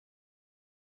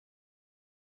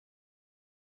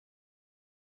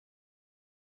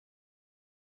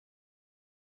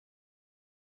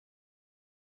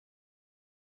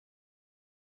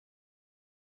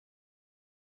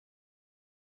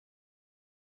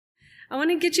I want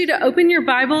to get you to open your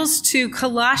Bibles to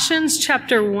Colossians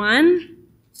chapter 1.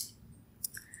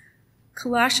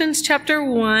 Colossians chapter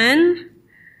 1.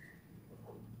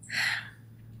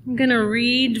 I'm going to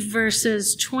read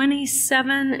verses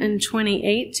 27 and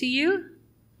 28 to you.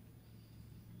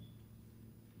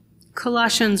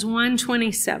 Colossians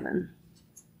 1:27.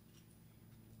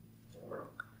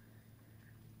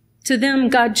 To them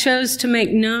God chose to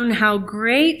make known how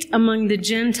great among the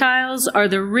Gentiles are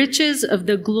the riches of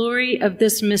the glory of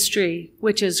this mystery,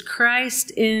 which is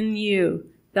Christ in you,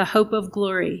 the hope of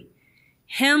glory.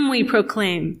 Him we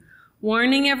proclaim,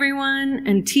 warning everyone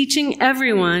and teaching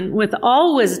everyone with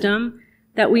all wisdom,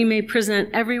 that we may present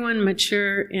everyone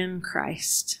mature in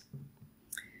Christ.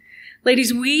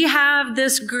 Ladies, we have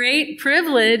this great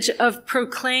privilege of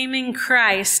proclaiming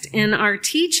Christ in our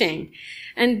teaching.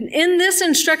 And in this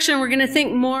instruction, we're going to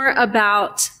think more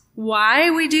about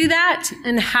why we do that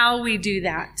and how we do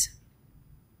that.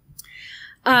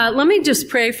 Let me just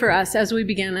pray for us as we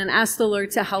begin and ask the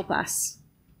Lord to help us.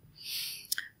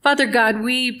 Father God,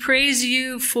 we praise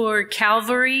you for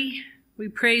Calvary. We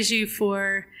praise you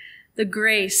for the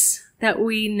grace that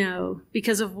we know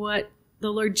because of what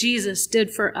the Lord Jesus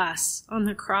did for us on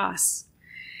the cross.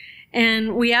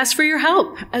 And we ask for your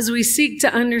help as we seek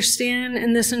to understand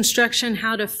in this instruction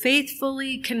how to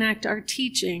faithfully connect our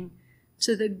teaching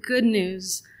to the good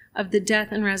news of the death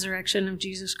and resurrection of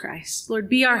Jesus Christ. Lord,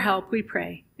 be our help, we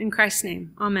pray. In Christ's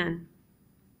name, amen.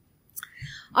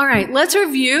 All right, let's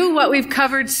review what we've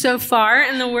covered so far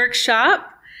in the workshop.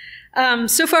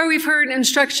 So far, we've heard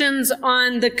instructions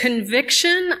on the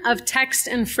conviction of text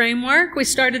and framework. We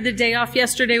started the day off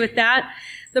yesterday with that.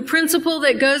 The principle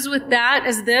that goes with that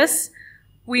is this: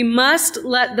 we must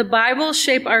let the Bible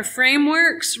shape our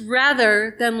frameworks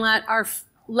rather than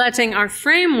letting our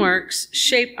frameworks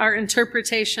shape our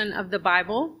interpretation of the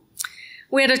Bible.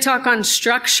 We had a talk on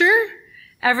structure.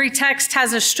 Every text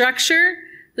has a structure.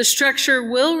 The structure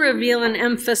will reveal an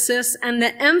emphasis, and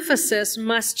the emphasis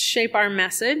must shape our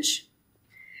message.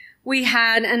 We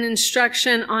had an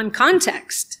instruction on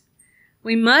context.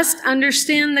 We must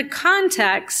understand the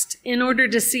context in order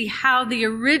to see how the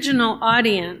original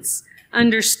audience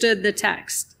understood the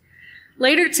text.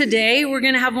 Later today, we're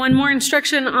going to have one more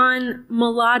instruction on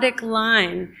melodic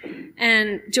line.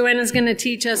 And Joanne is going to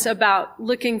teach us about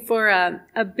looking for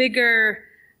a bigger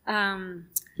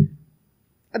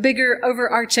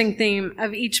overarching theme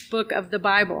of each book of the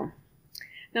Bible.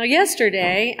 Now,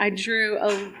 yesterday, I drew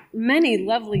many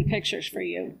lovely pictures for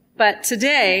you. But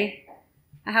today,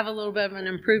 I have a little bit of an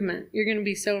improvement. You're going to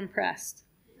be so impressed.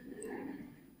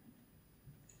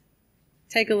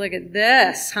 Take a look at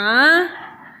this, huh?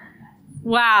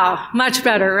 Wow, much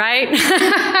better, right?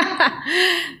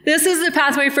 This is the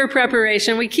pathway for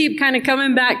preparation. We keep kind of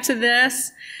coming back to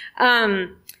this.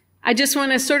 I just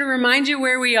want to sort of remind you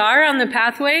where we are on the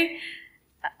pathway.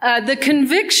 The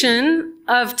conviction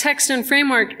of text and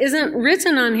framework isn't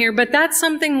written on here, but that's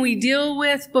something we deal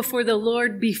with before the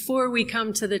Lord before we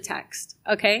come to the text,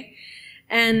 okay?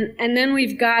 And then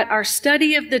we've got our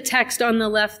study of the text on the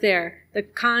left there. The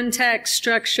context,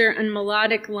 structure, and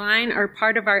melodic line are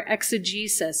part of our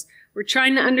exegesis. We're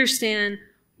trying to understand,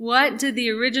 what did the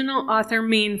original author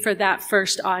mean for that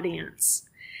first audience?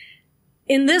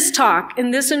 In this talk,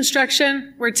 in this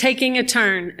instruction, we're taking a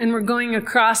turn and we're going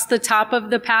across the top of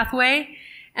the pathway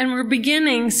and we're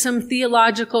beginning some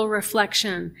theological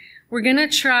reflection. We're going to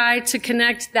try to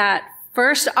connect that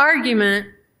first argument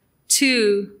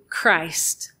to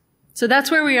Christ. So that's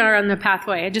where we are on the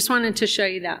pathway. I just wanted to show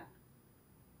you that.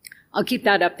 I'll keep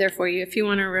that up there for you if you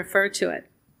want to refer to it.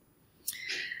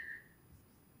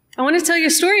 I want to tell you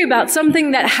a story about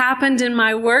something that happened in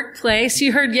my workplace.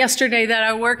 You heard yesterday that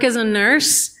I work as a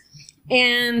nurse,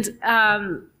 and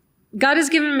God has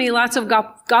given me lots of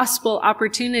gospel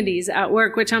opportunities at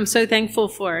work, which I'm so thankful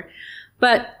for.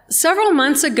 But several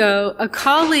months ago, a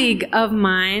colleague of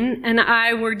mine and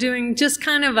I were doing just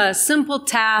kind of a simple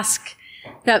task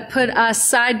that put us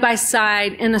side by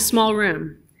side in a small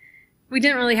room. We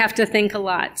didn't really have to think a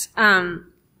lot.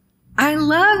 I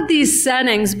love these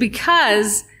settings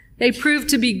because they prove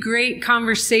to be great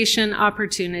conversation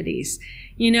opportunities.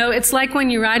 You know, it's like when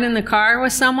you ride in the car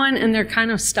with someone and they're kind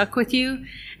of stuck with you.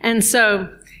 And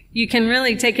so you can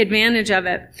really take advantage of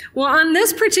it. Well, on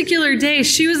this particular day,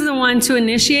 she was the one to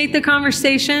initiate the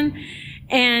conversation.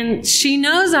 And she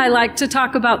knows I like to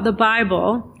talk about the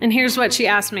Bible. And here's what she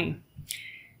asked me.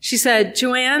 She said,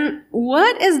 Joanne,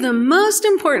 what is the most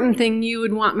important thing you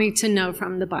would want me to know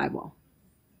from the Bible?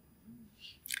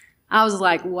 I was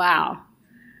like, wow.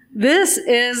 This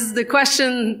is the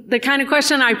question, the kind of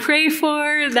question I pray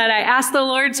for, that I ask the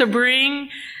Lord to bring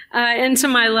into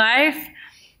my life.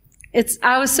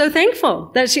 I was so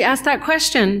thankful that she asked that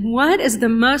question. What is the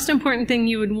most important thing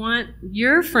you would want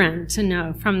your friend to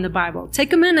know from the Bible?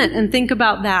 Take a minute and think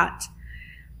about that.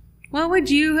 What would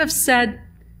you have said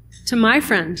to my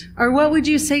friend? Or what would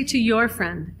you say to your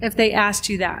friend if they asked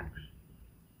you that?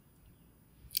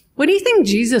 What do you think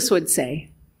Jesus would say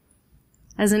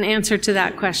as an answer to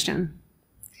that question?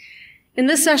 In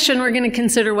this session, we're going to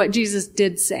consider what Jesus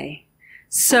did say.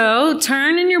 So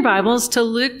turn in your Bibles to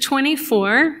Luke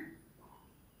 24.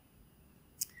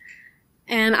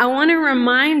 And I want to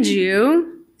remind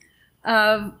you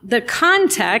of the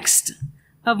context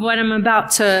of what I'm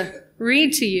about to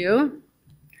read to you.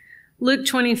 Luke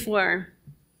 24.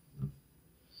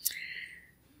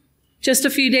 Just a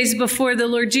few days before, the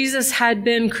Lord Jesus had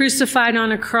been crucified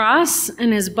on a cross,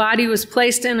 and his body was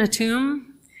placed in a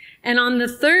tomb. And on the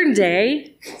third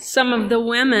day, some of the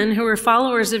women who were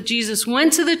followers of Jesus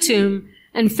went to the tomb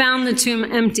and found the tomb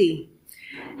empty.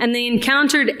 And they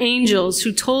encountered angels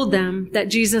who told them that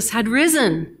Jesus had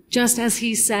risen, just as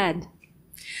he said.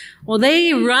 Well,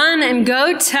 they run and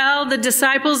go tell the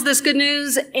disciples this good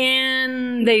news,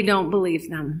 and they don't believe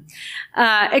them.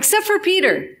 Except for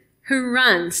Peter, who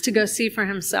runs to go see for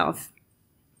himself.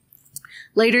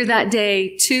 Later that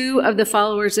day, 2 of the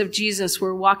followers of Jesus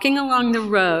were walking along the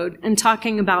road and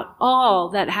talking about all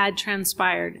that had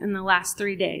transpired in the last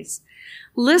 3 days.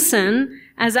 Listen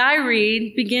as I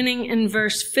read, beginning in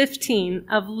verse 15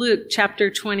 of Luke chapter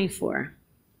 24.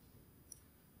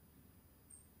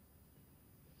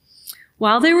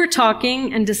 While they were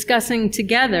talking and discussing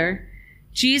together,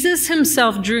 Jesus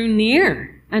himself drew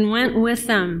near and went with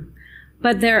them,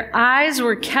 but their eyes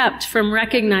were kept from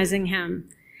recognizing him.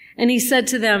 And he said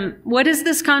to them, "What is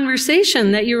this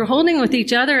conversation that you are holding with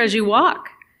each other as you walk?"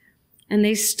 And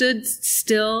they stood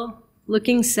still,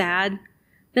 looking sad.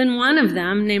 Then one of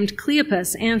them, named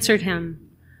Cleopas, answered him,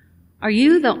 "Are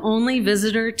you the only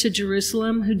visitor to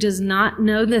Jerusalem who does not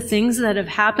know the things that have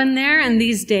happened there in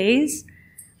these days?"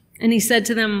 And he said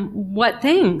to them, "What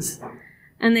things?"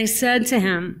 And they said to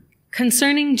him,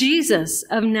 "Concerning Jesus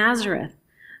of Nazareth,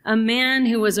 a man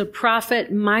who was a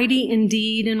prophet, mighty in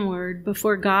deed and word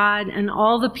before God and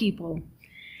all the people,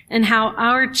 and how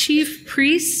our chief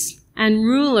priests and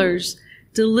rulers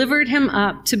delivered him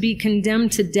up to be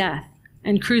condemned to death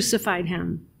and crucified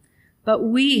him. But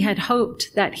we had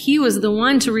hoped that he was the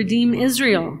one to redeem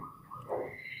Israel.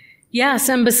 Yes,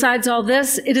 and besides all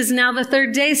this, it is now the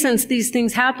 3rd day since these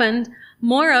things happened.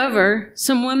 Moreover,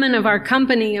 some women of our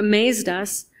company amazed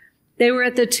us. They were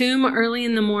at the tomb early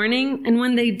in the morning, and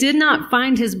when they did not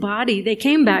find his body, they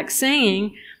came back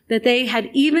saying that they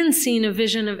had even seen a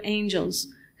vision of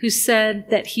angels who said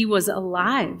that he was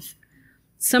alive.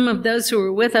 Some of those who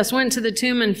were with us went to the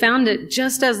tomb and found it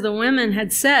just as the women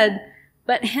had said,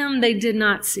 but him they did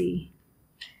not see."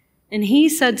 And he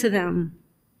said to them,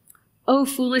 "O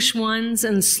foolish ones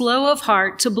and slow of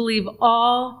heart to believe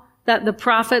all that the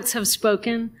prophets have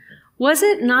spoken, was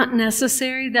it not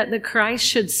necessary that the Christ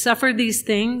should suffer these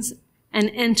things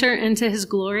and enter into his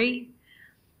glory?"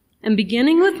 And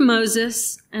beginning with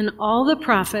Moses and all the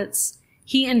prophets,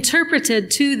 he interpreted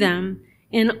to them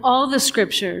in all the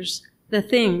scriptures the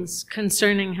things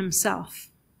concerning himself.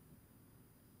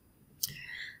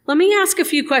 Let me ask a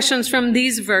few questions from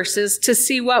these verses to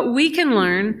see what we can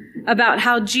learn about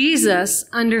how Jesus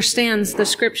understands the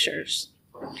scriptures.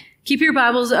 Keep your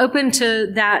Bibles open to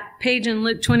that page in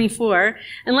Luke 24,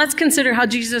 and let's consider how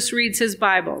Jesus reads his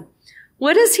Bible.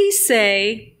 What does he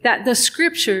say that the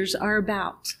scriptures are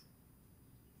about?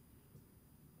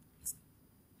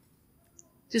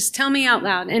 Just tell me out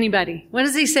loud, anybody. What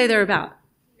does he say they're about?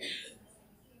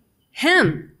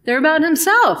 Him. They're about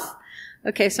himself.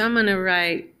 Okay, so I'm going to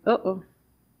write,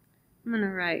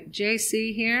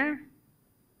 JC here.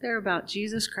 They're about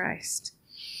Jesus Christ.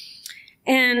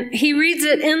 And he reads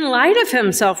it in light of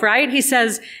himself, right? He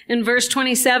says in verse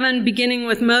 27, beginning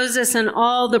with Moses and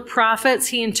all the prophets,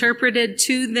 he interpreted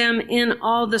to them in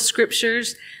all the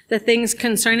scriptures the things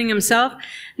concerning himself.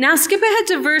 Now skip ahead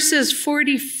to verses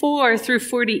 44 through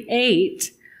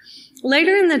 48.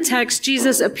 Later in the text,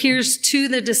 Jesus appears to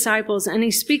the disciples and he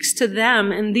speaks to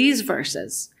them in these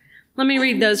verses. Let me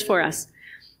read those for us.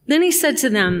 Then he said to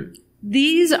them,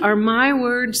 "These are my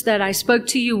words that I spoke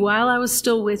to you while I was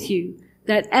still with you,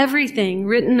 that everything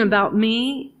written about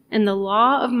me in the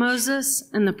law of Moses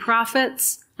and the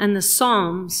prophets and the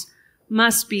Psalms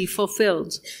must be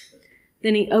fulfilled."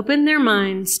 Then he opened their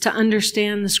minds to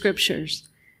understand the scriptures.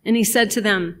 And he said to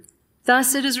them,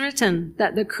 "Thus it is written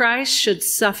that the Christ should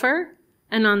suffer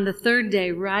and on the 3rd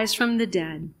day rise from the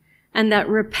dead, and that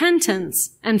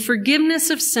repentance and forgiveness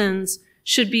of sins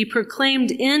should be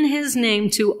proclaimed in his name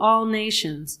to all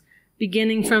nations,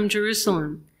 beginning from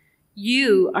Jerusalem.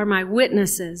 You are my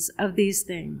witnesses of these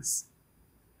things.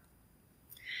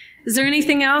 Is there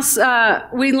anything else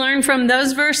we learn from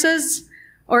those verses,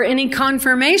 or any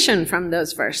confirmation from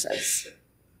those verses?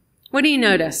 What do you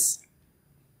notice?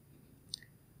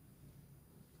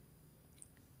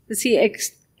 Does he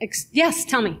yes,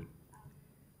 tell me.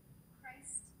 Christ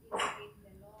is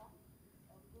in the law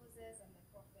of Moses and the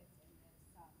prophets and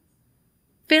the Psalms.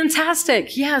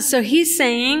 Fantastic. Yeah, so he's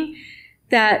saying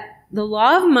that the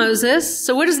law of Moses,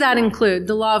 so what does that include,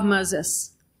 the law of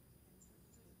Moses?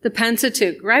 The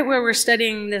Pentateuch, right where we're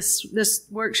studying this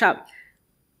workshop.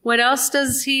 What else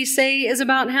does he say is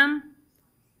about him?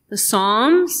 The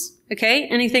Psalms. Okay,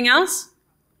 anything else?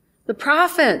 The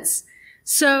prophets.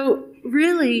 So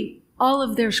really, all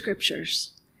of their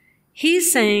scriptures.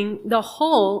 He's saying the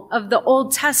whole of the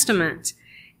Old Testament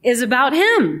is about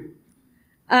him.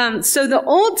 So the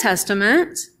Old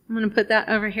Testament, I'm going to put that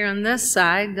over here on this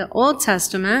side. The Old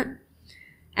Testament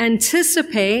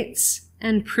anticipates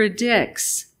and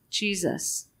predicts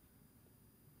Jesus.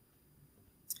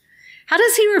 How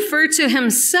does he refer to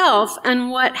himself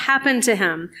and what happened to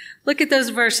him? Look at those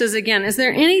verses again. Is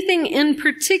there anything in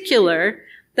particular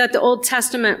that the Old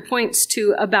Testament points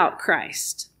to about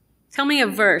Christ? Tell me a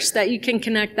verse that you can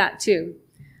connect that to.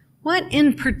 What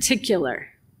in particular?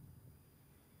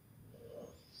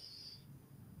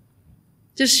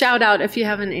 Just shout out if you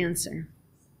have an answer.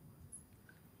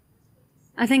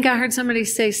 I think I heard somebody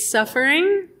say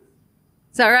suffering.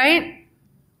 Is that right?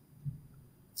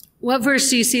 What verse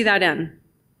do you see that in?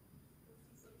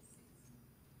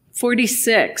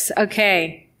 46.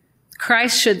 Okay.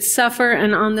 Christ should suffer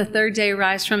and on the third day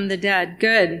rise from the dead.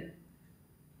 Good.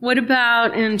 What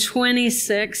about in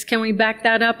 26? Can we back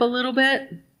that up a little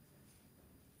bit?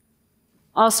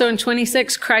 Also in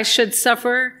 26, Christ should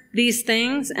suffer these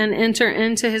things and enter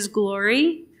into his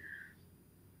glory.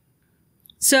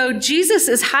 So Jesus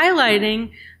is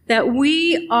highlighting that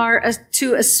we are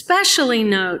to especially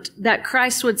note that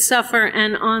Christ would suffer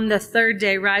and on the third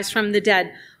day rise from the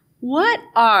dead. What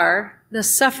are the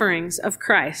sufferings of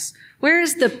Christ? Where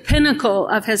is the pinnacle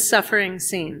of his suffering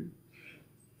seen?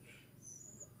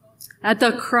 At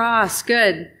the cross.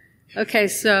 Good. Okay,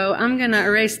 so I'm going to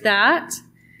erase that.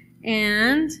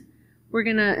 And we're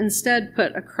going to instead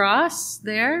put a cross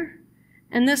there.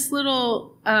 And this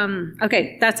little,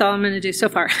 okay, that's all I'm going to do so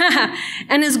far.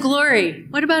 And his glory.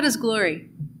 What about his glory?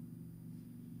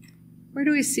 Where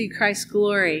do we see Christ's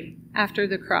glory after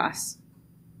the cross?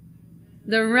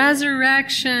 The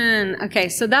resurrection. Okay,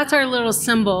 so that's our little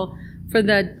symbol for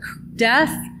the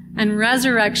death and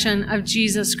resurrection of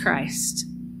Jesus Christ.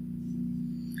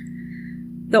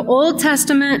 The Old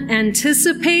Testament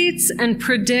anticipates and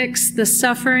predicts the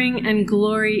suffering and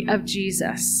glory of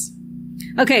Jesus.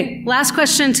 Okay, last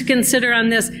question to consider on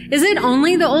this. Is it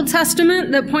only the Old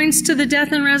Testament that points to the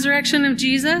death and resurrection of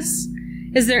Jesus?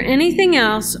 Is there anything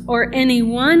else or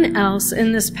anyone else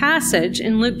in this passage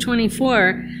in Luke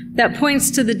 24 that points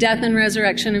to the death and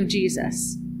resurrection of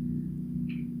Jesus?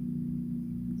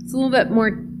 It's a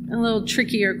little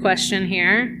trickier question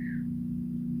here.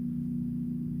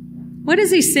 What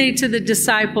does he say to the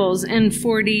disciples in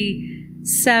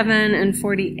 47 and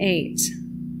 48?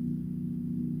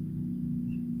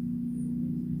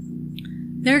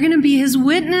 They're going to be his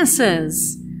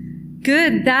witnesses.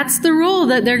 Good. That's the role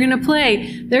that they're going to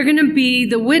play. They're going to be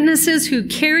the witnesses who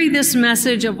carry this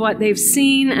message of what they've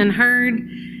seen and heard,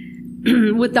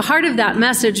 with the heart of that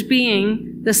message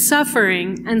being the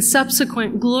suffering and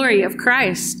subsequent glory of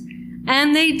Christ.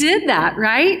 And they did that,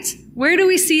 right? Where do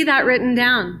we see that written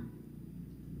down?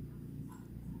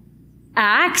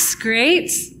 Acts,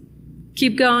 great.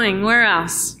 Keep going. Where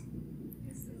else?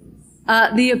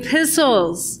 The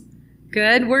epistles.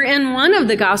 Good. We're in one of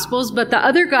the Gospels, but the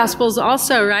other Gospels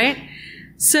also, right?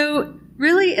 So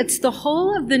really, it's the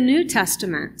whole of the New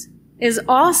Testament is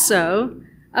also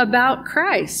about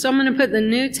Christ. So I'm going to put the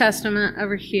New Testament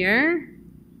over here.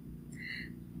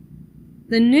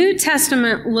 The New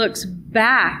Testament looks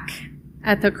back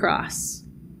at the cross.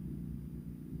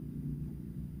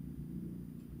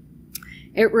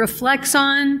 It reflects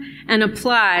on and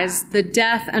applies the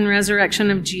death and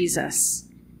resurrection of Jesus.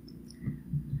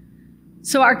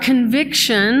 So our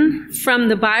conviction from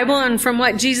the Bible and from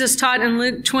what Jesus taught in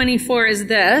Luke 24 is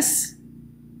this.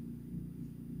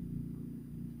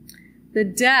 The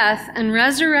death and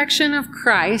resurrection of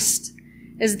Christ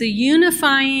is the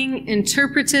unifying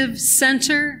interpretive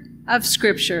center of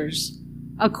Scriptures,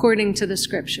 according to the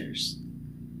Scriptures.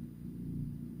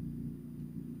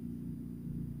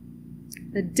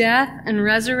 The death and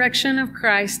resurrection of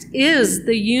Christ is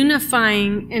the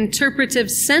unifying interpretive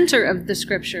center of the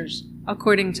Scriptures,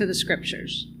 according to the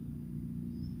scriptures.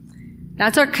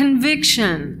 That's our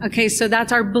conviction. Okay, so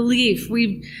that's our belief.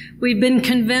 We've been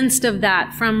convinced of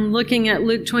that from looking at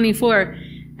Luke 24.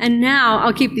 And now,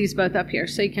 I'll keep these both up here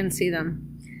so you can see them.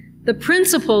 The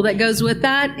principle that goes with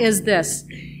that is this.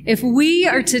 If we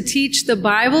are to teach the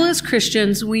Bible as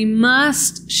Christians, we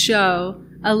must show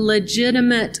a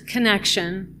legitimate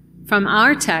connection from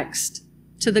our text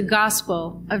to the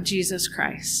gospel of Jesus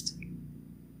Christ.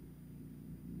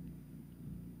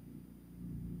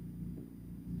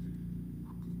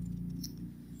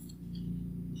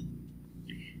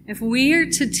 If we are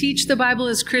to teach the Bible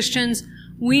as Christians,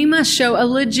 we must show a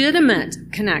legitimate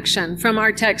connection from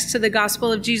our text to the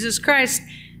gospel of Jesus Christ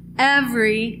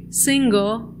every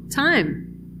single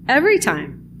time. Every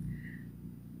time.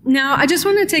 Now, I just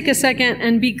want to take a second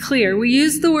and be clear. We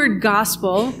use the word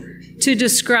gospel to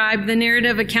describe the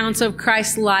narrative accounts of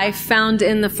Christ's life found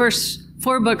in the first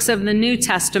 4 books of the New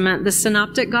Testament, the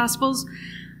Synoptic Gospels.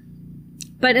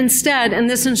 But instead, in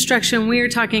this instruction, we are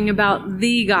talking about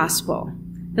the gospel.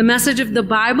 The message of the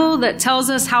Bible that tells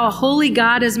us how a holy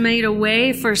God has made a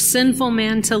way for sinful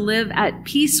man to live at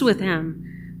peace with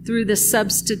him through the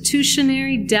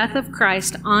substitutionary death of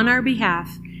Christ on our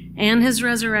behalf and his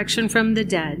resurrection from the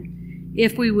dead,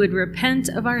 if we would repent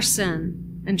of our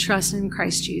sin and trust in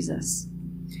Christ Jesus.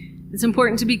 It's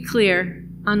important to be clear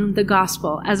on the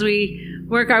gospel as we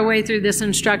work our way through this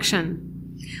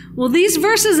instruction. Well, these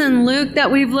verses in Luke that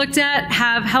we've looked at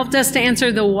have helped us to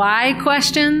answer the why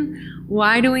question.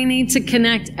 Why do we need to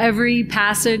connect every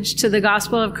passage to the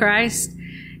gospel of Christ?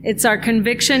 It's our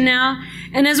conviction now.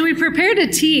 And as we prepare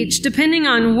to teach, depending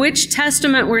on which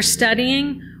testament we're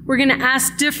studying, we're going to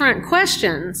ask different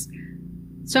questions.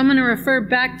 So I'm going to refer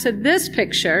back to this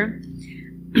picture.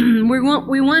 We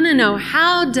want to know,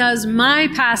 how does my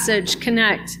passage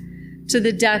connect to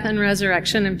the death and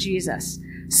resurrection of Jesus?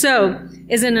 So,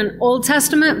 is it an Old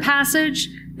Testament passage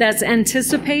that's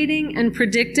anticipating and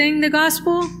predicting the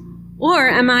gospel? Or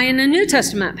am I in a New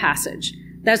Testament passage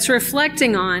that's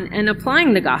reflecting on and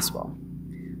applying the gospel?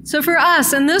 So for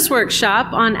us in this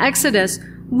workshop on Exodus,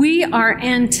 we are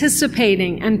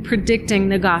anticipating and predicting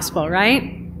the gospel,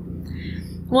 right?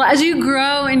 Well, as you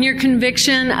grow in your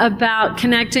conviction about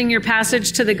connecting your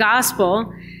passage to the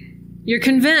gospel, you're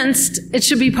convinced it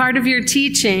should be part of your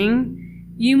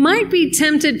teaching. You might be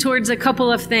tempted towards a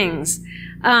couple of things.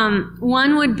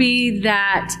 One would be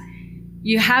that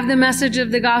you have the message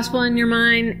of the gospel in your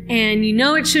mind and you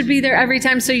know it should be there every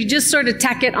time, so you just sort of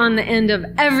tack it on the end of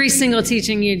every single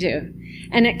teaching you do.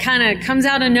 And it kind of comes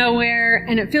out of nowhere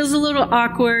and it feels a little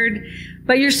awkward,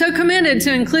 but you're so committed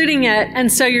to including it,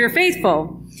 and so you're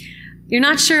faithful. You're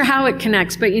not sure how it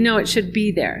connects, but you know it should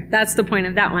be there. That's the point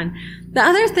of that one. The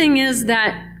other thing is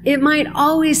that it might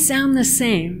always sound the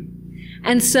same.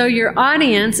 And so your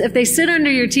audience, if they sit under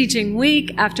your teaching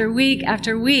week after week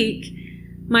after week,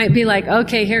 might be like,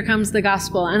 okay, here comes the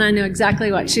gospel, and I know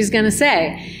exactly what she's going to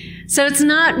say. So it's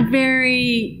not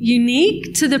very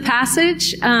unique to the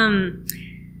passage.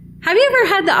 Have you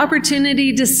ever had the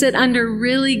opportunity to sit under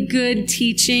really good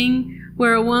teaching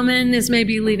where a woman is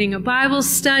maybe leading a Bible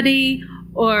study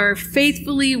or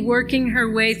faithfully working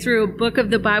her way through a book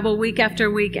of the Bible week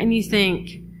after week, and you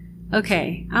think,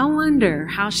 okay, I wonder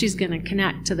how she's going to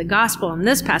connect to the gospel in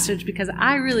this passage because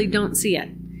I really don't see it.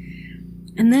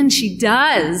 And then she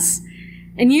does.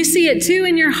 And you see it too,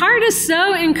 and your heart is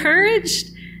so encouraged.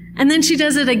 And then she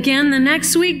does it again the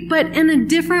next week, but in a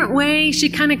different way. She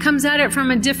kind of comes at it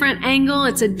from a different angle.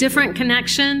 It's a different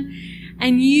connection.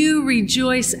 And you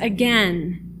rejoice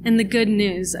again in the good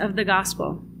news of the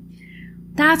gospel.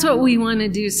 That's what we want to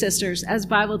do, sisters, as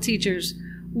Bible teachers.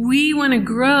 We want to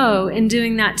grow in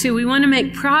doing that too. We want to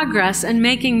make progress in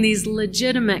making these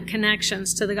legitimate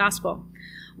connections to the gospel.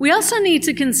 We also need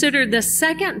to consider the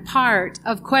second part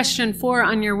of question 4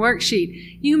 on your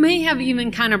worksheet. You may have even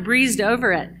kind of breezed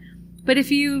over it. But if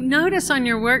you notice on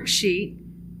your worksheet,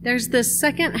 there's the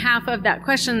second half of that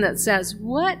question that says,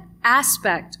 what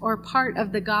aspect or part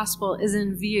of the gospel is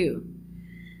in view?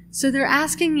 So they're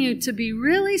asking you to be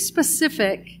really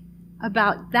specific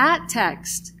about that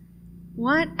text.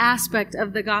 What aspect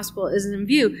of the gospel is in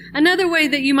view? Another way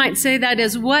that you might say that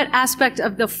is, what aspect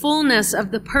of the fullness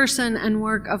of the person and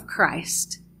work of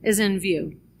Christ is in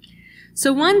view?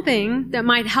 So one thing that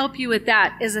might help you with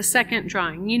that is a second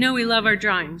drawing. You know we love our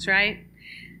drawings, right?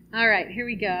 All right, here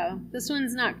we go. This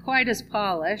one's not quite as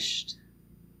polished.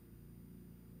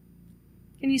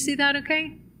 Can you see that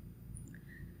okay?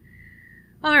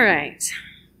 All right.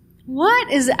 What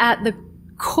is at the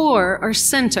core or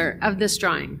center of this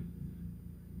drawing?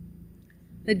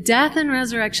 The death and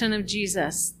resurrection of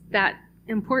Jesus, that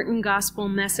important gospel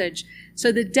message.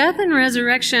 So the death and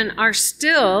resurrection are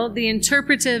still the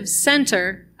interpretive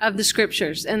center of the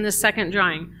scriptures in the second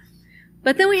drawing.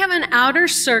 But then we have an outer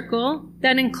circle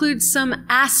that includes some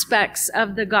aspects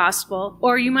of the gospel,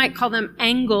 or you might call them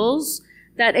angles,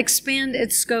 that expand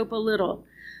its scope a little.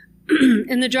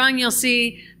 In the drawing, you'll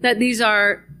see that these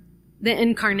are the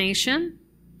incarnation,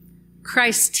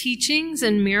 Christ's teachings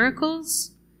and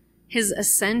miracles, his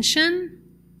ascension,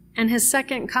 and his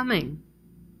second coming.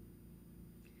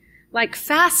 Like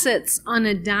facets on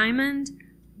a diamond,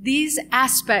 these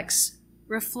aspects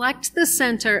reflect the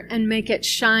center and make it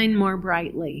shine more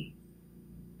brightly.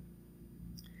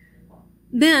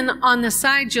 Then on the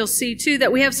sides, you'll see too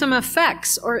that we have some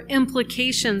effects or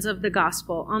implications of the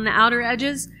gospel. On the outer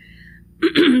edges,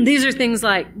 these are things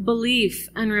like belief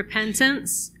and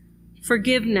repentance,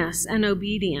 forgiveness and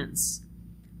obedience,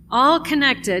 all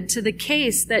connected to the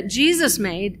case that Jesus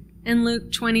made in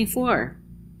Luke 24.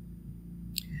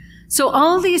 So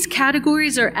all these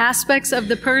categories or aspects of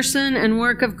the person and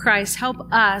work of Christ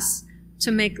help us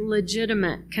to make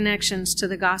legitimate connections to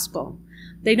the gospel.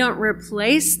 They don't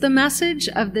replace the message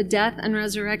of the death and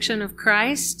resurrection of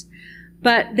Christ,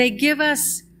 but they give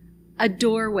us a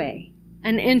doorway,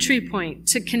 an entry point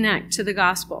to connect to the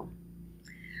gospel.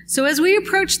 So as we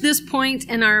approach this point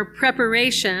in our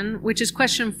preparation, which is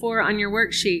question 4 on your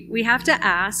worksheet, we have to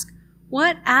ask,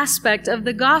 what aspect of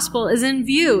the gospel is in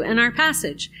view in our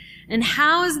passage? And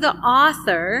how is the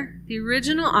author, the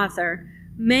original author,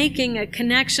 making a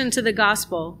connection to the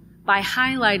gospel by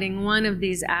highlighting one of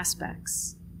these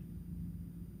aspects?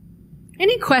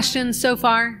 Any questions so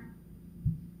far?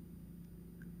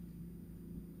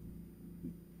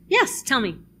 Yes, tell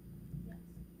me.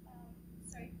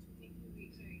 Sorry to make you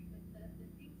reiterate, but the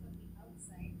things on the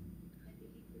outside, I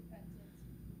believe repentance,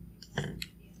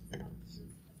 obedience, how do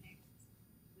those connect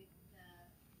with the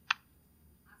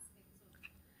aspects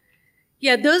of...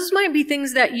 Yeah, those might be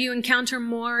things that you encounter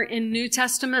more in New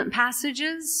Testament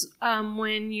passages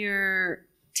when you're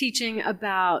teaching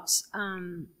about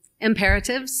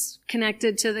imperatives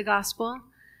connected to the gospel.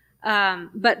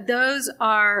 But those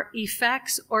are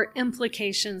effects or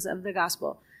implications of the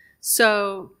gospel.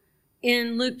 So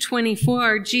in Luke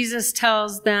 24, Jesus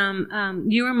tells them,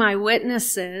 you are my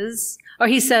witnesses. Or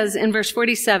he says in verse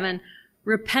 47,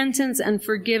 repentance and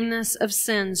forgiveness of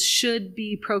sins should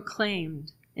be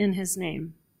proclaimed in his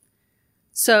name.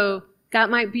 So that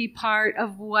might be part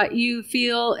of what you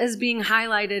feel is being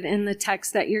highlighted in the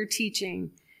text that you're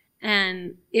teaching,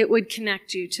 and it would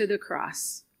connect you to the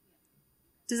cross.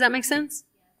 Does that make sense?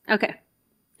 Okay.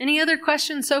 Any other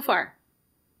questions so far?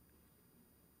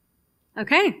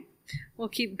 Okay. We'll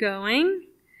keep going.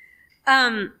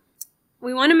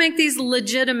 We want to make these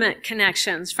legitimate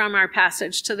connections from our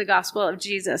passage to the gospel of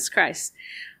Jesus Christ.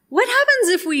 What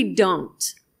happens if we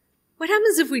don't? What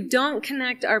happens if we don't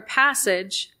connect our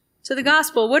passage to the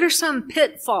gospel? What are some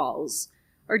pitfalls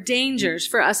or dangers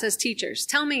for us as teachers?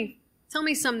 Tell me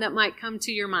some that might come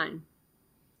to your mind.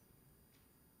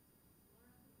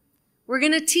 We're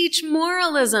going to teach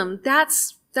moralism.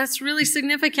 That's really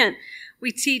significant.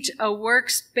 We teach a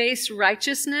works-based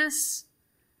righteousness.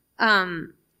 Let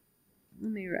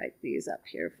me write these up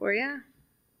here for you.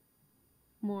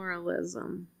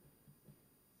 Moralism.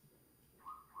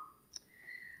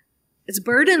 It's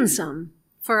burdensome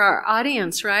for our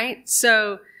audience, right?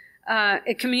 So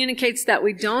it communicates that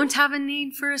we don't have a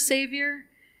need for a Savior,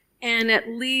 and it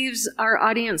leaves our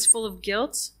audience full of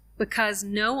guilt because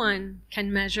no one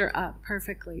can measure up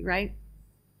perfectly, right?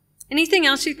 Anything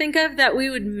else you think of that we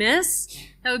would miss?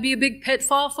 That would be a big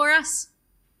pitfall for us?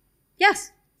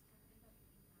 Yes?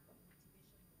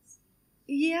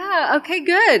 Yeah, okay,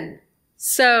 good.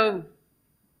 So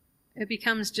it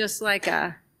becomes just like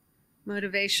a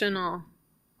motivational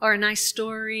or a nice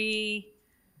story.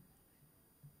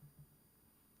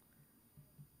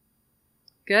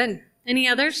 Good. Any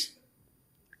others?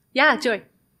 Yeah, Joy.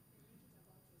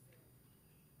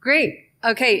 Great.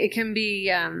 Okay, it can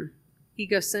be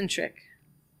egocentric.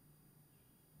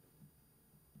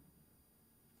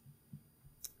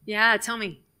 Yeah, tell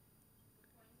me.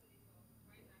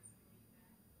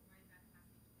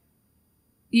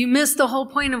 You missed the whole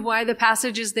point of why the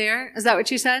passage is there? Is that what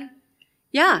you said?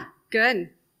 Yeah, good.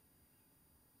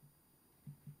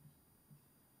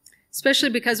 Especially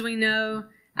because we know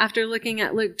after looking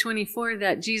at Luke 24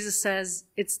 that Jesus says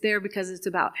it's there because it's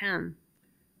about him.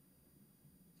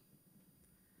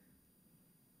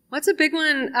 What's a big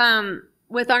one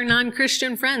with our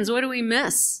non-Christian friends? What do we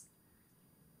miss?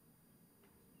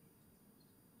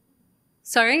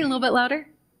 Sorry, a little bit louder.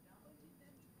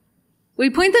 We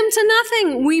point them to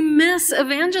nothing. We miss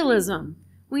evangelism.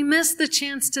 We miss the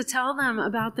chance to tell them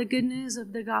about the good news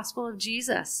of the gospel of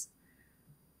Jesus.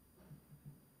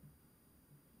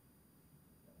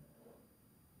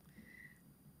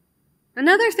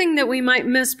 Another thing that we might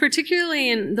miss, particularly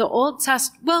in the Old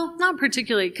Testament, well, not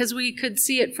particularly, because we could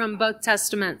see it from both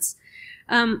Testaments.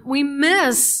 We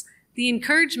miss the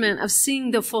encouragement of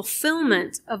seeing the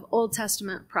fulfillment of Old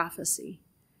Testament prophecy.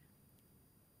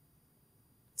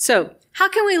 So, how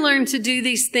can we learn to do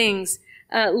these things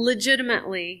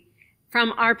legitimately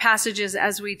from our passages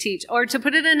as we teach? Or to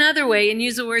put it another way and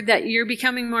use a word that you're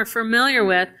becoming more familiar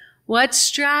with, what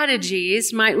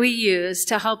strategies might we use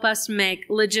to help us make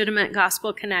legitimate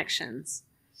gospel connections?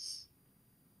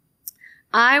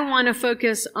 I want to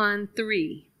focus on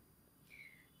 3.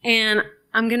 And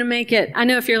I'm going to make it, I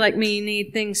know if you're like me, you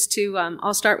need things to,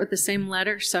 I'll start with the same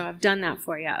letter, so I've done that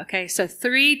for you. Okay, so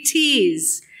 3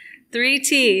 T's. 3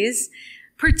 T's,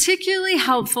 particularly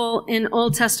helpful in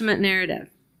Old Testament narrative.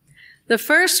 The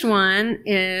first one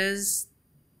is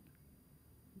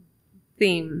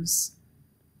themes.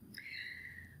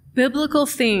 Biblical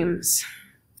themes.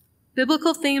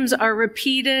 Biblical themes are a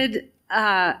repeated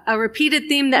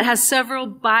theme that has several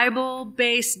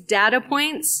Bible-based data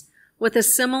points with a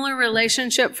similar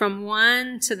relationship from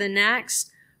one to the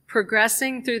next,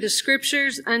 progressing through the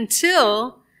scriptures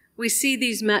until we see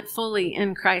these met fully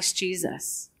in Christ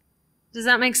Jesus. Does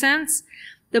that make sense?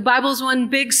 The Bible's one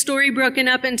big story broken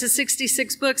up into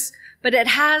 66 books, but it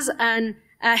has a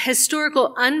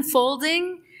historical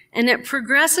unfolding, and it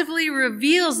progressively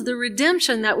reveals the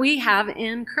redemption that we have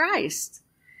in Christ.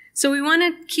 So we want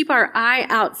to keep our eye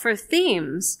out for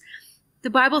themes. The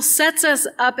Bible sets us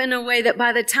up in a way that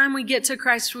by the time we get to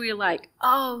Christ, we're like,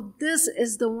 oh, this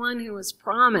is the one who was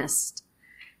promised,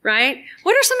 right?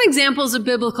 What are some examples of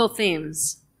biblical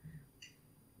themes?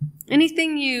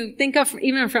 Anything you think of,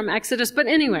 even from Exodus, but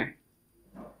anywhere?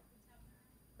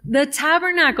 The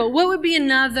tabernacle. What would be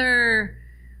another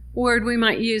word we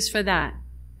might use for that?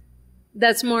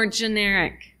 That's more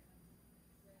generic.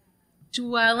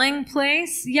 Dwelling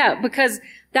place? Yeah, because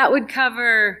that would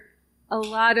cover a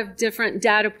lot of different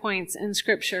data points in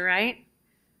Scripture, right?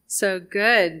 So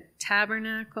good.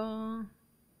 Tabernacle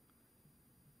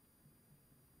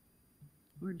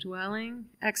or dwelling.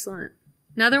 Excellent.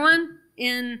 Another one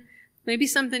in maybe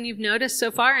something you've noticed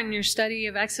so far in your study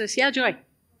of Exodus. Yeah, Joy.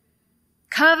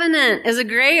 Covenant is a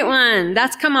great one.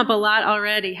 That's come up a lot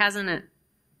already, hasn't it?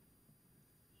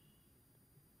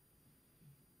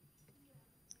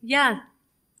 Yeah.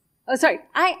 Oh, sorry.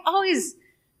 I always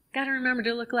got to remember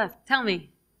to look left. Tell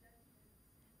me.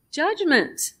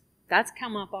 Judgment. That's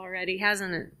come up already,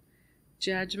 hasn't it?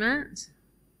 Judgment.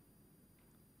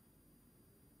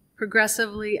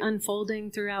 Progressively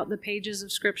unfolding throughout the pages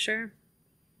of Scripture.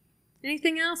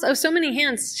 Anything else? Oh, so many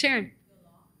hands. Sharon.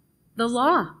 The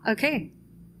law. Okay.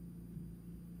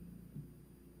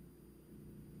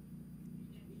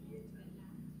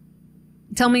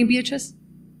 Tell me, Beatrice.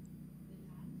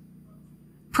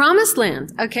 Promised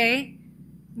land. Okay.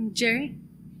 Jerry?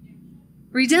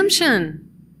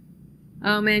 Redemption.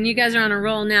 Oh man, you guys are on a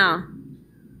roll now.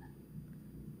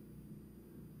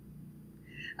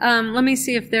 Let me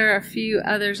see if there are a few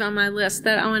others on my list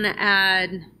that I want to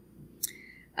add.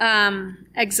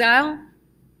 Exile.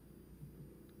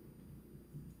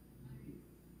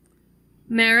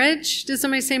 Marriage. Did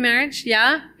somebody say marriage?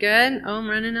 Yeah? Good. Oh, I'm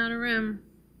running out of room.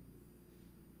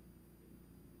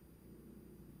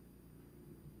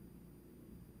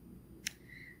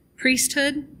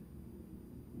 Priesthood.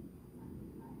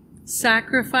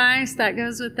 Sacrifice. That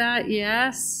goes with that.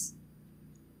 Yes.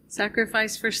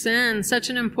 Sacrifice for sin. Such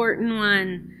an important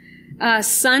one.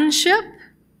 Sonship.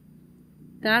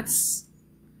 That's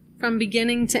from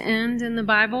beginning to end in the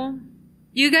Bible.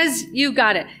 You guys, you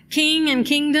got it. King and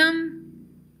kingdom.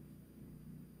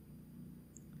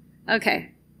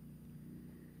 Okay.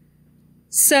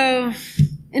 So,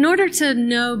 in order to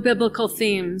know biblical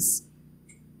themes,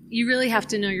 you really have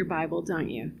to know your Bible, don't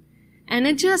you? And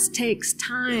it just takes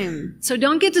time. So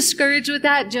don't get discouraged with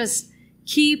that. Just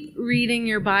keep reading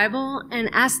your Bible and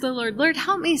ask the Lord, Lord,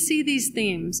 help me see these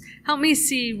themes. Help me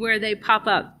see where they pop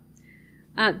up.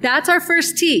 That's our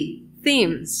first T,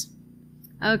 themes.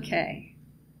 Okay.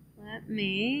 Let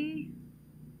me...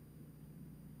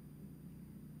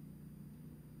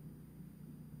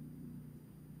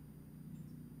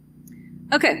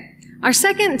 Okay. Our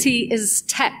second T is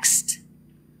text.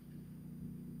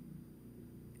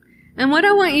 And what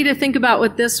I want you to think about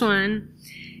with this one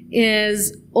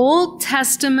is Old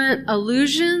Testament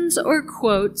allusions or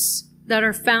quotes that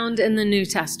are found in the New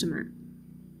Testament.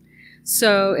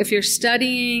 So if you're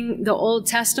studying the Old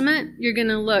Testament, you're going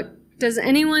to look, does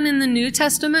anyone in the New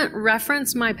Testament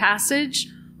reference my passage?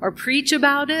 or preach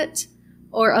about it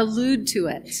or allude to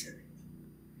it.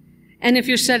 And if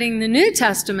you're studying the New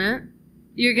Testament,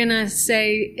 you're going to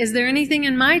say, is there anything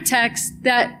in my text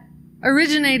that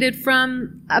originated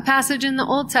from a passage in the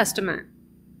Old Testament?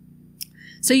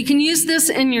 So you can use this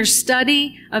in your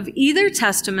study of either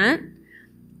testament.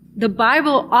 The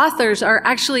Bible authors are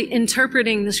actually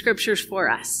interpreting the scriptures for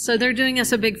us. So they're doing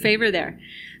us a big favor there.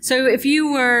 So if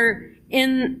you were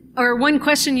one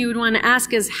question you would want to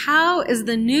ask is, how is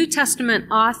the New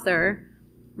Testament author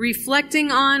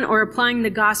reflecting on or applying the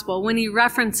gospel when he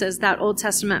references that Old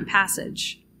Testament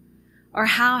passage? Or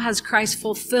how has Christ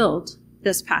fulfilled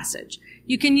this passage?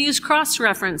 You can use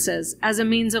cross-references as a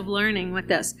means of learning with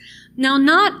this. Now,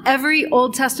 not every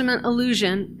Old Testament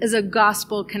allusion is a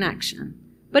gospel connection,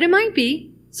 but it might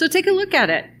be. So take a look at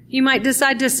it. You might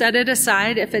decide to set it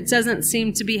aside if it doesn't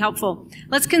seem to be helpful.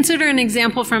 Let's consider an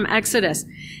example from Exodus.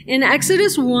 In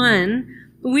Exodus 1,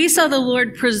 we saw the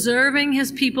Lord preserving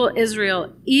his people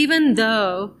Israel, even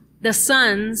though the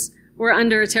sons were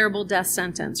under a terrible death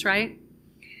sentence, right?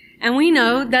 And we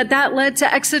know that that led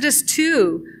to Exodus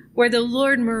 2, where the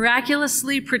Lord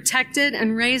miraculously protected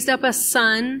and raised up a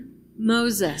son,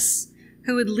 Moses,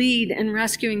 who would lead in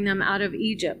rescuing them out of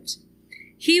Egypt.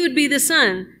 He would be the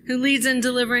son who leads in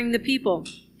delivering the people.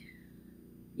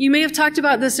 You may have talked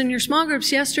about this in your small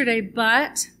groups yesterday,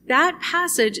 but that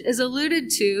passage is alluded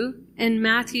to in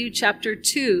Matthew chapter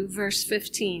 2, verse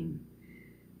 15.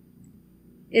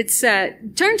 It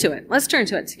said, turn to it. Let's turn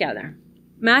to it together.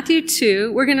 Matthew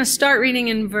 2, we're going to start reading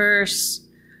in verse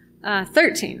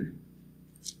 13.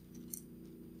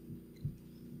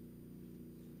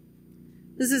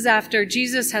 This is after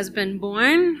Jesus has been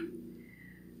born.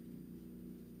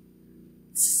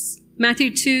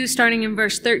 Matthew 2, starting in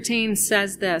verse 13,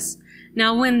 says this.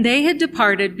 Now when they had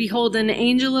departed, behold, an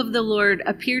angel of the Lord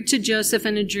appeared to Joseph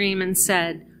in a dream and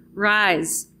said,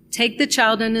 Rise, take the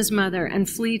child and his mother, and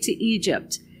flee to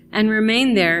Egypt, and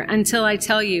remain there until I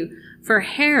tell you, for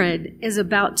Herod is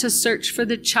about to search for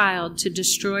the child to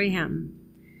destroy him.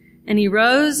 And he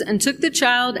rose and took the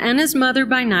child and his mother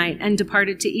by night and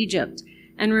departed to Egypt,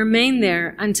 and remained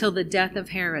there until the death of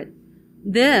Herod.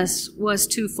 This was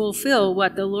to fulfill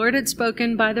what the Lord had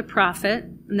spoken by the prophet,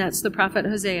 and that's the prophet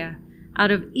Hosea, out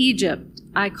of Egypt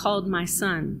I called my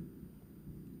son.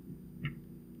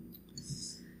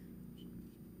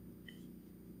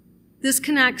 This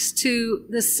connects to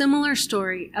the similar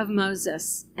story of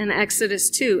Moses in Exodus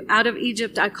 2. Out of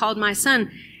Egypt I called my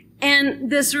son.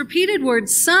 And this repeated word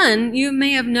son, you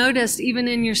may have noticed even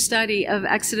in your study of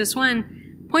Exodus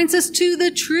 1, points us to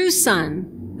the true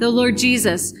son, the Lord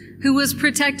Jesus, who was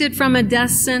protected from a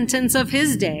death sentence of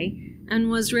his day and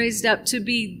was raised up to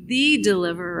be the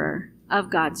deliverer of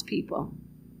God's people.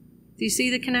 Do you see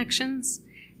the connections?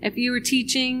 If you were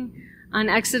teaching on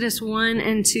Exodus 1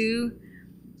 and 2,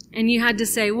 and you had to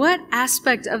say, what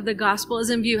aspect of the gospel is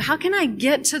in view? How can I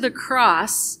get to the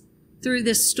cross through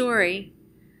this story?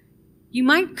 You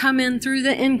might come in through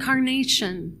the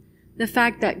incarnation, the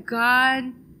fact that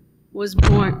God was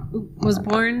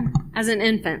born as an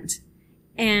infant,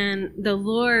 and the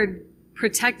Lord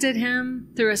protected him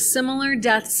through a similar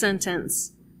death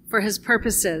sentence for his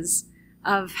purposes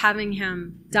of having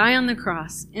him die on the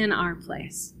cross in our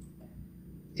place.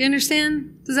 Do you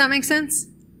understand? Does that make sense?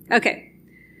 Okay.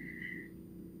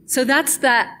 So that's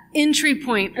that entry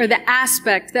point or the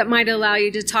aspect that might allow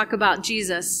you to talk about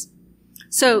Jesus.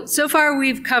 So far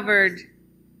we've covered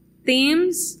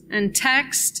themes and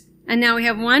text, and now we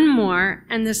have one more,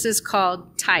 and this is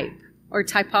called type or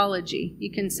typology.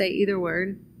 You can say either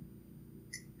word.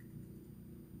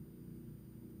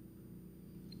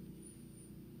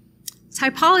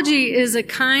 Typology is a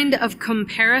kind of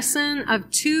comparison of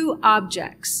two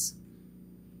objects.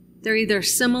 They're either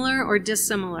similar or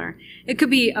dissimilar. It could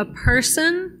be a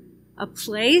person, a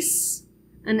place,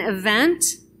 an event,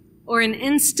 or an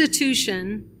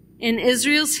institution in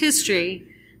Israel's history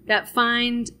that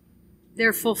find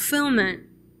their fulfillment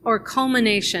or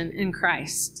culmination in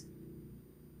Christ.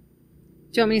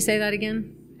 Do you want me to say that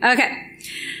again? Okay.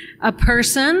 A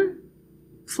person,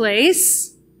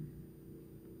 place,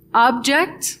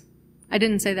 object. I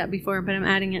didn't say that before, but I'm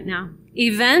adding it now.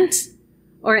 Event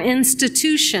or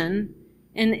institution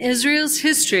in Israel's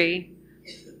history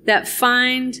that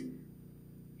find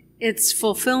its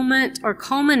fulfillment or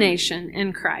culmination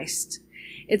in Christ.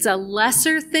 It's a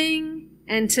lesser thing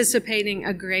anticipating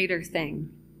a greater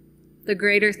thing. The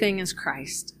greater thing is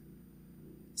Christ.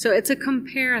 So it's a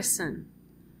comparison.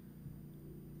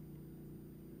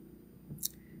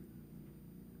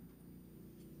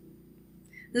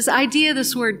 This idea,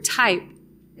 this word type,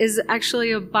 is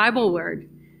actually a Bible word,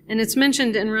 and it's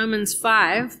mentioned in Romans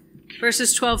 5,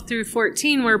 verses 12 through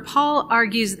 14, where Paul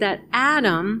argues that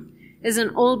Adam is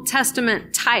an Old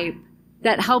Testament type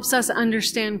that helps us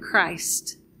understand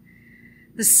Christ.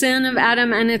 The sin of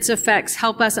Adam and its effects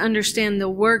help us understand the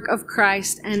work of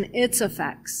Christ and its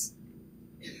effects.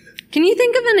 Can you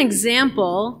think of an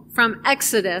example from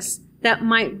Exodus that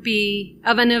might be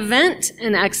of an event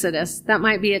in Exodus that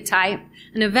might be a type?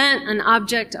 An event, an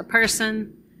object, a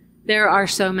person. There are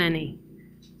so many.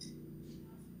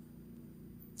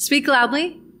 Speak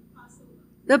loudly.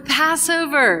 The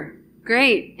Passover.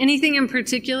 Great. Anything in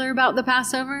particular about the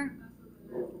Passover?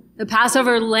 The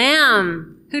Passover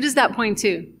lamb. Who does that point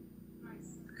to?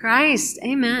 Christ.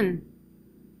 Amen.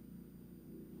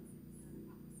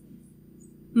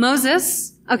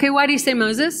 Moses. Okay, why do you say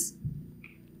Moses?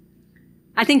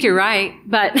 I think you're right,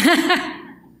 but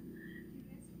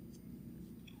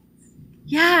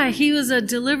yeah, he was a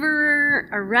deliverer,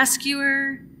 a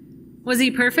rescuer. Was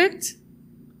he perfect?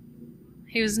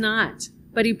 He was not,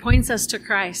 but he points us to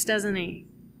Christ, doesn't he?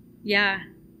 Yeah.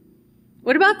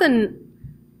 What about the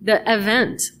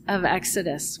event of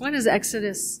Exodus? What is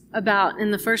Exodus about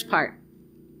in the first part?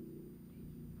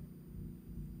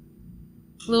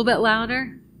 A little bit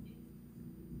louder?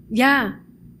 Yeah,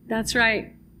 that's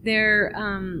right. Their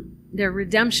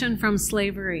redemption from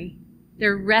slavery.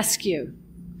 Their rescue.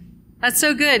 That's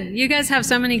so good. You guys have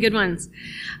so many good ones.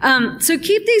 So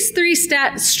keep these three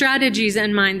strategies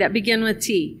in mind that begin with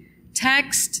T.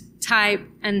 Text, type,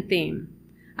 and theme.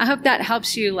 I hope that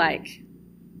helps you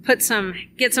get some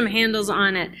handles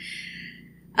on it.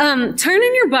 Turn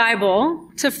in your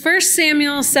Bible to 1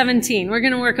 Samuel 17. We're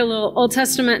going to work a little Old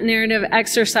Testament narrative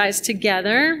exercise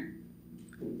together.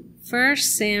 1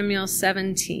 Samuel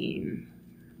 17.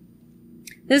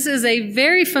 This is a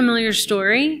very familiar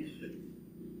story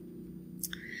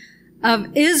of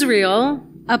Israel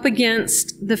up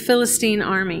against the Philistine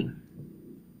army.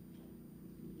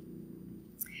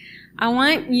 I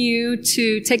want you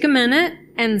to take a minute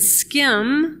and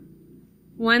skim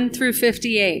 1 through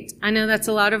 58. I know that's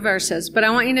a lot of verses, but I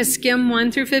want you to skim 1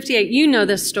 through 58. You know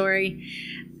this story.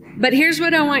 But here's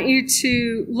what I want you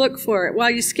to look for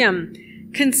while you skim.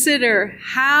 Consider,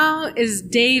 how is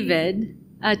David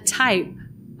a type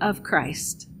of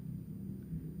Christ?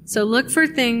 So look for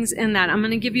things in that. I'm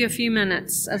going to give you a few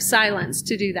minutes of silence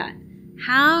to do that.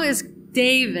 How is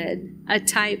David a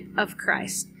type of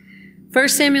Christ? 1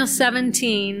 Samuel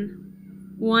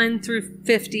 17, 1 through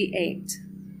 58.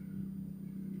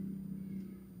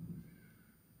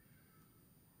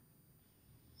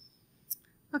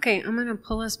 Okay, I'm going to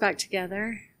pull us back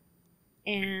together.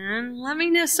 And let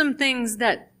me know some things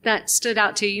that stood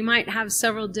out to you. You might have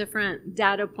several different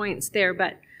data points there,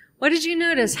 but what did you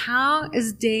notice? How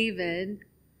is David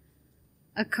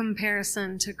a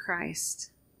comparison to Christ?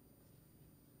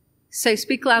 Say,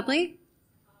 speak loudly.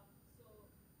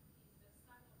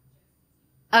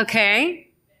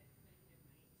 Okay.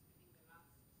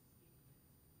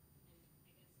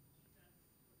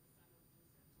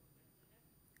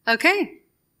 Okay.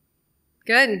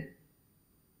 Good.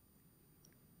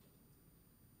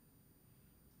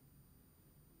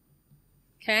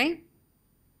 Okay.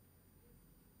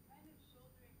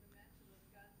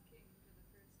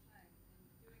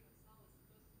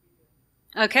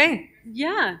 Okay.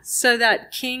 Yeah. So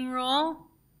that king role,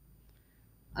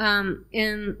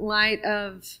 in light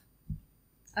of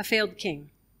a failed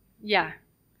king. Yeah.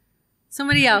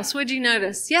 Somebody else. What'd you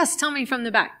notice? Yes. Tell me from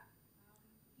the back.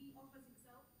 He offers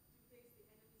himself to face the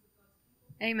enemies of God's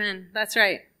people. Amen. That's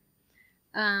right.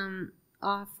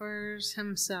 Offers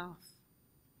himself.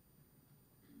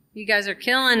 You guys are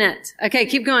killing it. Okay,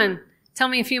 keep going. Tell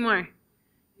me a few more.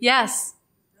 Yes.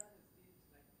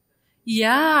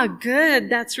 Yeah, good.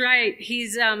 That's right.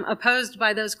 He's opposed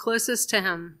by those closest to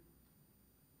him.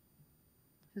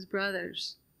 His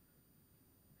brothers.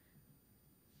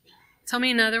 Tell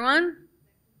me another one.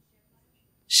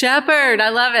 Shepherd. I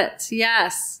love it.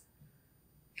 Yes.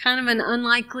 Kind of an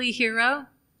unlikely hero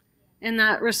in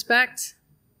that respect.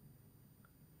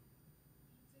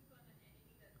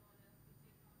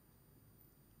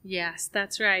 Yes,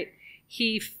 that's right.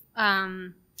 He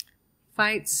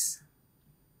fights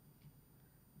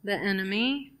the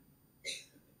enemy.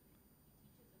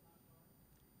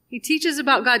 He teaches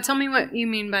about God. Tell me what you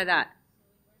mean by that.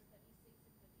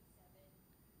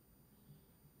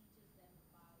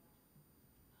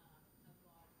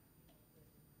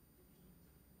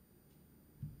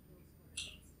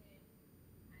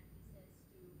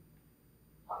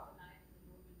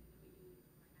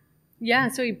 Yeah,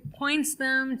 so he points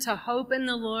them to hope in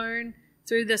the Lord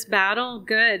through this battle.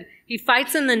 Good. He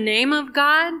fights in the name of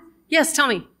God. Yes, tell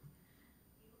me.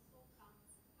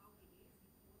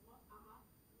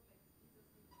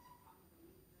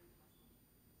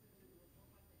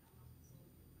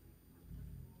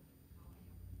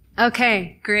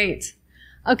 Okay, great.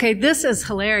 Okay, this is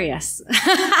hilarious.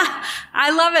 I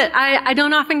love it. I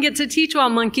don't often get to teach while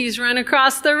monkeys run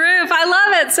across the roof. I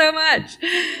love it so much.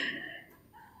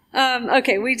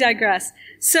 Okay, we digress.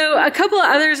 So a couple of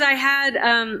others I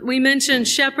had, we mentioned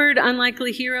shepherd,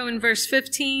 unlikely hero in verse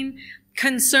 15,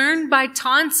 concerned by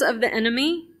taunts of the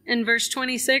enemy in verse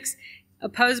 26,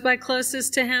 opposed by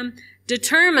closest to him,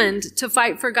 determined to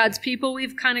fight for God's people.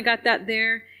 We've kind of got that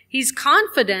there. He's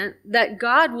confident that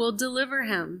God will deliver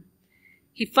him.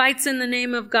 He fights in the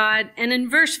name of God. And in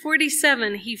verse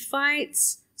 47, he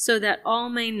fights so that all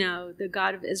may know the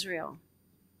God of Israel.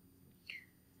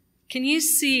 Can you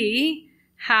see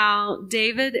how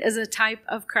David is a type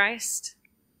of Christ?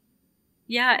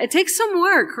 Yeah, it takes some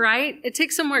work, right? It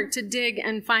takes some work to dig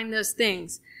and find those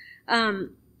things.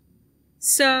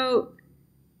 So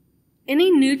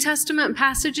any New Testament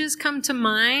passages come to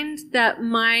mind that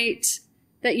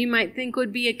you might think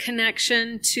would be a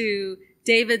connection to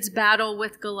David's battle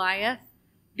with Goliath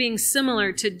being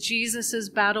similar to Jesus'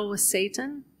 battle with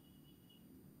Satan?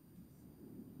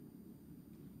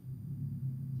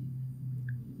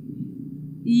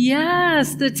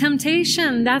 Yes, the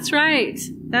temptation. That's right.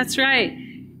 That's right.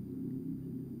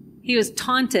 He was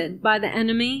taunted by the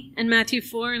enemy in Matthew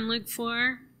 4 and Luke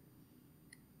 4.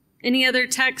 Any other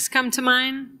texts come to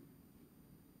mind?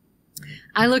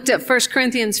 I looked at 1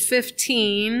 Corinthians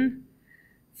 15,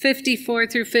 54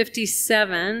 through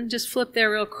 57. Just flip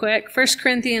there real quick. 1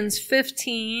 Corinthians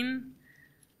 15.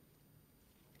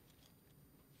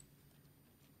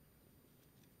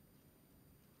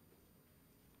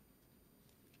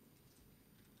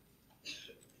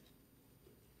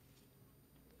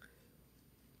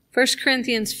 First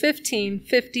Corinthians 15,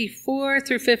 54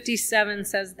 through 57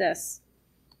 says this.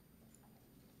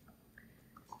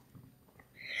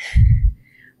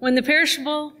 When the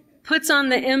perishable puts on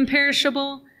the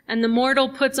imperishable, and the mortal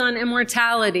puts on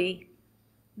immortality,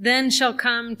 then shall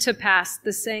come to pass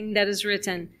the saying that is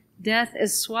written, death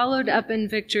is swallowed up in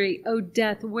victory. O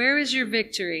death, where is your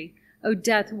victory? O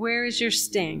death, where is your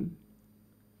sting?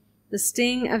 The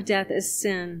sting of death is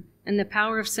sin, and the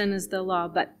power of sin is the law.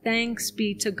 But thanks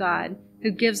be to God who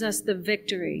gives us the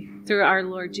victory through our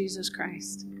Lord Jesus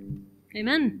Christ.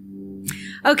 Amen.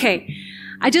 Okay.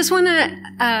 I just want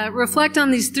to reflect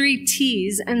on these 3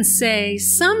 T's and say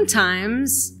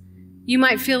sometimes you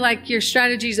might feel like your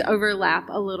strategies overlap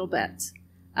a little bit.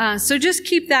 So just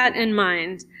keep that in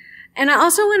mind. And I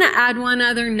also want to add one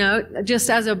other note,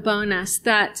 just as a bonus,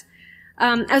 that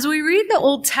as we read the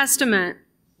Old Testament,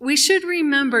 we should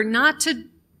remember not to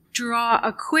draw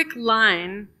a quick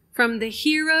line from the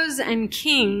heroes and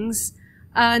kings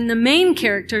and the main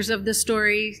characters of the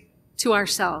story to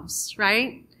ourselves,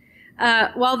 right?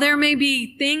 While there may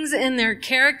be things in their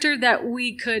character that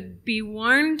we could be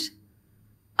warned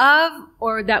of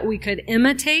or that we could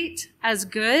imitate as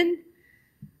good,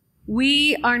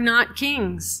 we are not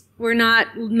kings. We're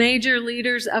not major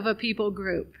leaders of a people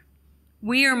group.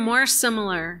 We are more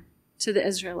similar to the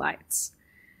Israelites.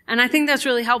 And I think that's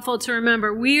really helpful to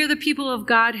remember. We are the people of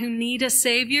God who need a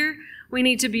Savior. We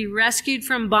need to be rescued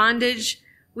from bondage.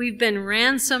 We've been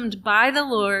ransomed by the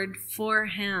Lord for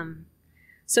Him.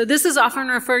 So this is often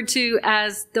referred to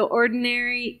as the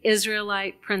ordinary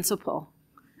Israelite principle.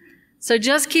 So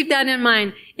just keep that in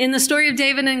mind. In the story of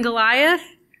David and Goliath,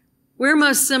 we're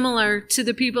most similar to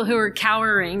the people who are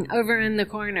cowering over in the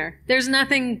corner. There's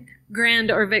nothing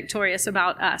grand or victorious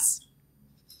about us.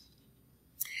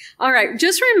 All right,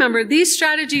 just remember, these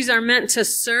strategies are meant to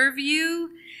serve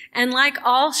you. And like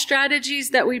all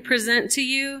strategies that we present to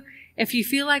you, if you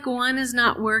feel like one is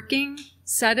not working,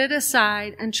 set it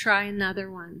aside and try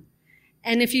another one.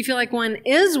 And if you feel like one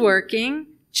is working,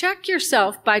 check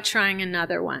yourself by trying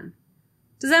another one.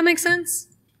 Does that make sense?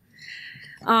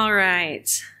 All right.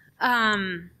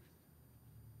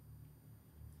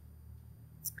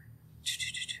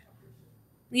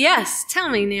 Yes, tell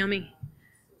me, Naomi.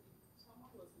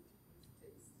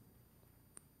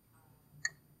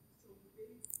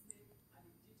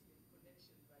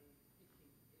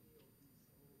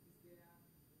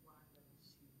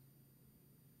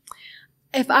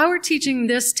 If I were teaching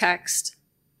this text,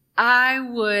 I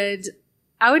would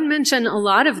mention a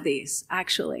lot of these,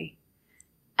 actually,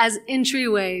 as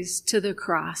entryways to the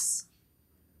cross.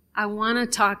 I want to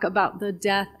talk about the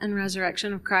death and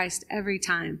resurrection of Christ every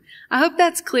time. I hope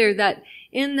that's clear that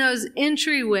in those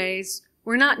entryways,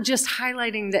 we're not just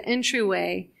highlighting the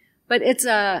entryway, but it's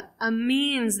a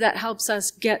means that helps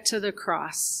us get to the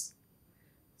cross.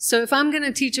 So if I'm going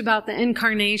to teach about the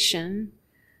incarnation,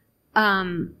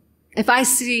 if I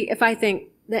think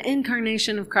the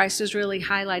incarnation of Christ is really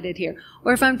highlighted here,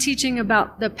 or if I'm teaching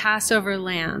about the Passover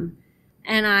lamb,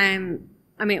 And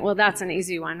that's an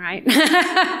easy one, right?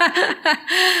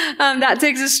 That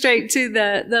takes us straight to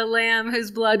the Lamb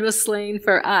whose blood was slain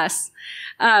for us.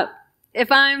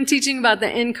 If I'm teaching about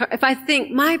if I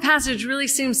think my passage really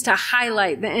seems to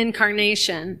highlight the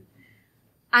incarnation,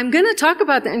 I'm going to talk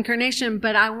about the incarnation,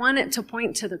 but I want it to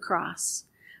point to the cross.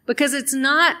 Because it's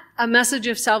not a message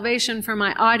of salvation for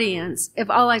my audience if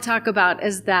all I talk about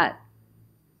is that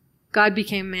God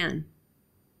became man.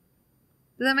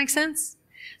 Does that make sense?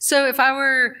 So if I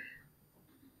were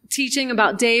teaching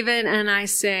about David and I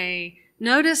say,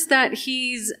 notice that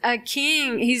he's a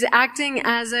king, he's acting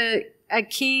as a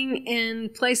king in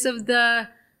place of the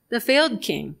failed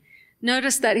king.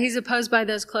 Notice that he's opposed by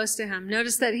those close to him.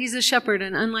 Notice that he's a shepherd,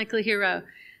 an unlikely hero.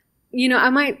 I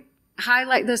might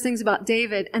highlight those things about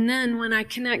David. And then when I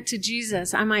connect to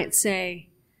Jesus, I might say,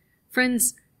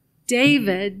 friends,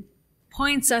 David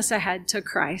points us ahead to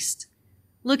Christ.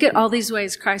 Look at all these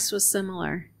ways Christ was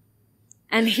similar.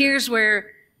 And here's where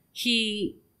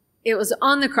it was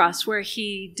on the cross where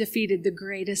he defeated the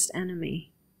greatest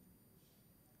enemy.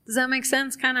 Does that make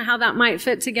sense? Kind of how that might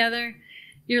fit together?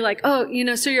 You're like,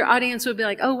 so your audience would be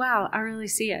like, oh, wow, I really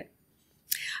see it.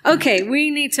 Okay, we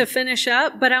need to finish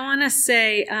up, but I want to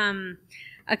say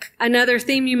another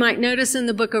theme you might notice in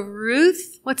the book of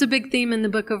Ruth. What's a big theme in the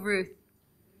book of Ruth?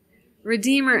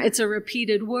 Redeemer. It's a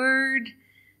repeated word.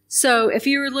 So if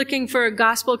you were looking for a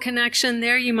gospel connection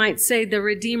there, you might say the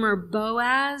Redeemer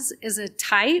Boaz is a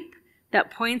type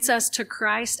that points us to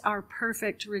Christ, our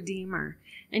perfect Redeemer.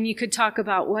 And you could talk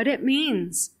about what it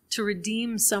means to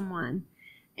redeem someone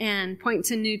and point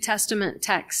to New Testament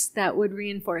texts that would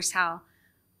reinforce how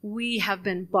we have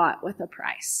been bought with a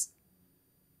price.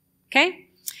 Okay?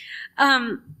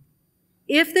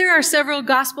 If there are several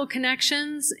gospel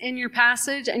connections in your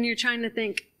passage and you're trying to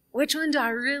think, which one do I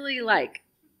really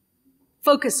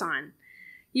focus on?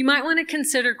 You might want to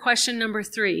consider question number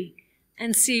 3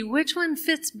 and see which one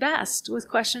fits best with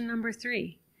question number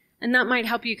 3. And that might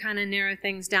help you kind of narrow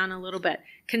things down a little bit.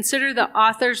 Consider the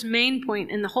author's main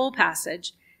point in the whole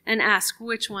passage and ask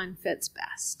which one fits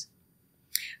best.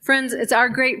 Friends, it's our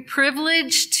great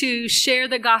privilege to share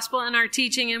the gospel in our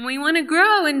teaching, and we want to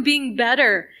grow in being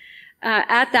better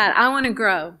at that. I want to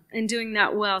grow in doing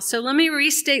that well. So let me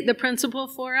restate the principle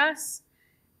for us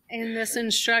in this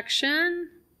instruction.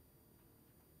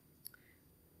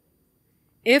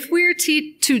 If we're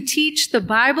to teach the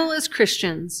Bible as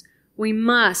Christians, we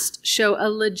must show a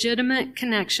legitimate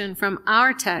connection from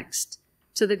our text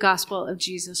to the gospel of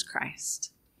Jesus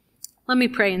Christ. Let me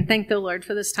pray and thank the Lord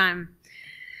for this time.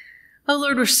 Oh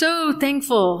Lord, we're so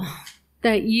thankful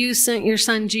that you sent your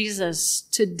son Jesus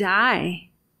to die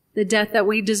the death that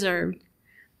we deserved,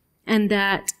 and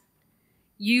that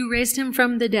you raised him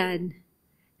from the dead,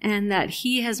 and that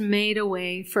he has made a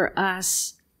way for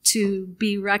us to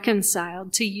be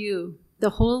reconciled to you,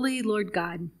 the holy Lord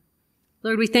God.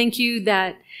 Lord, we thank you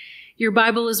that your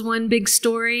Bible is one big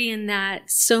story and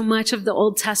that so much of the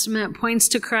Old Testament points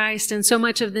to Christ and so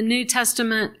much of the New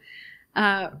Testament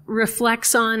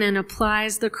reflects on and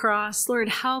applies the cross. Lord,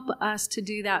 help us to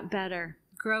do that better.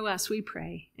 Grow us, we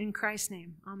pray. In Christ's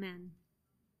name, amen.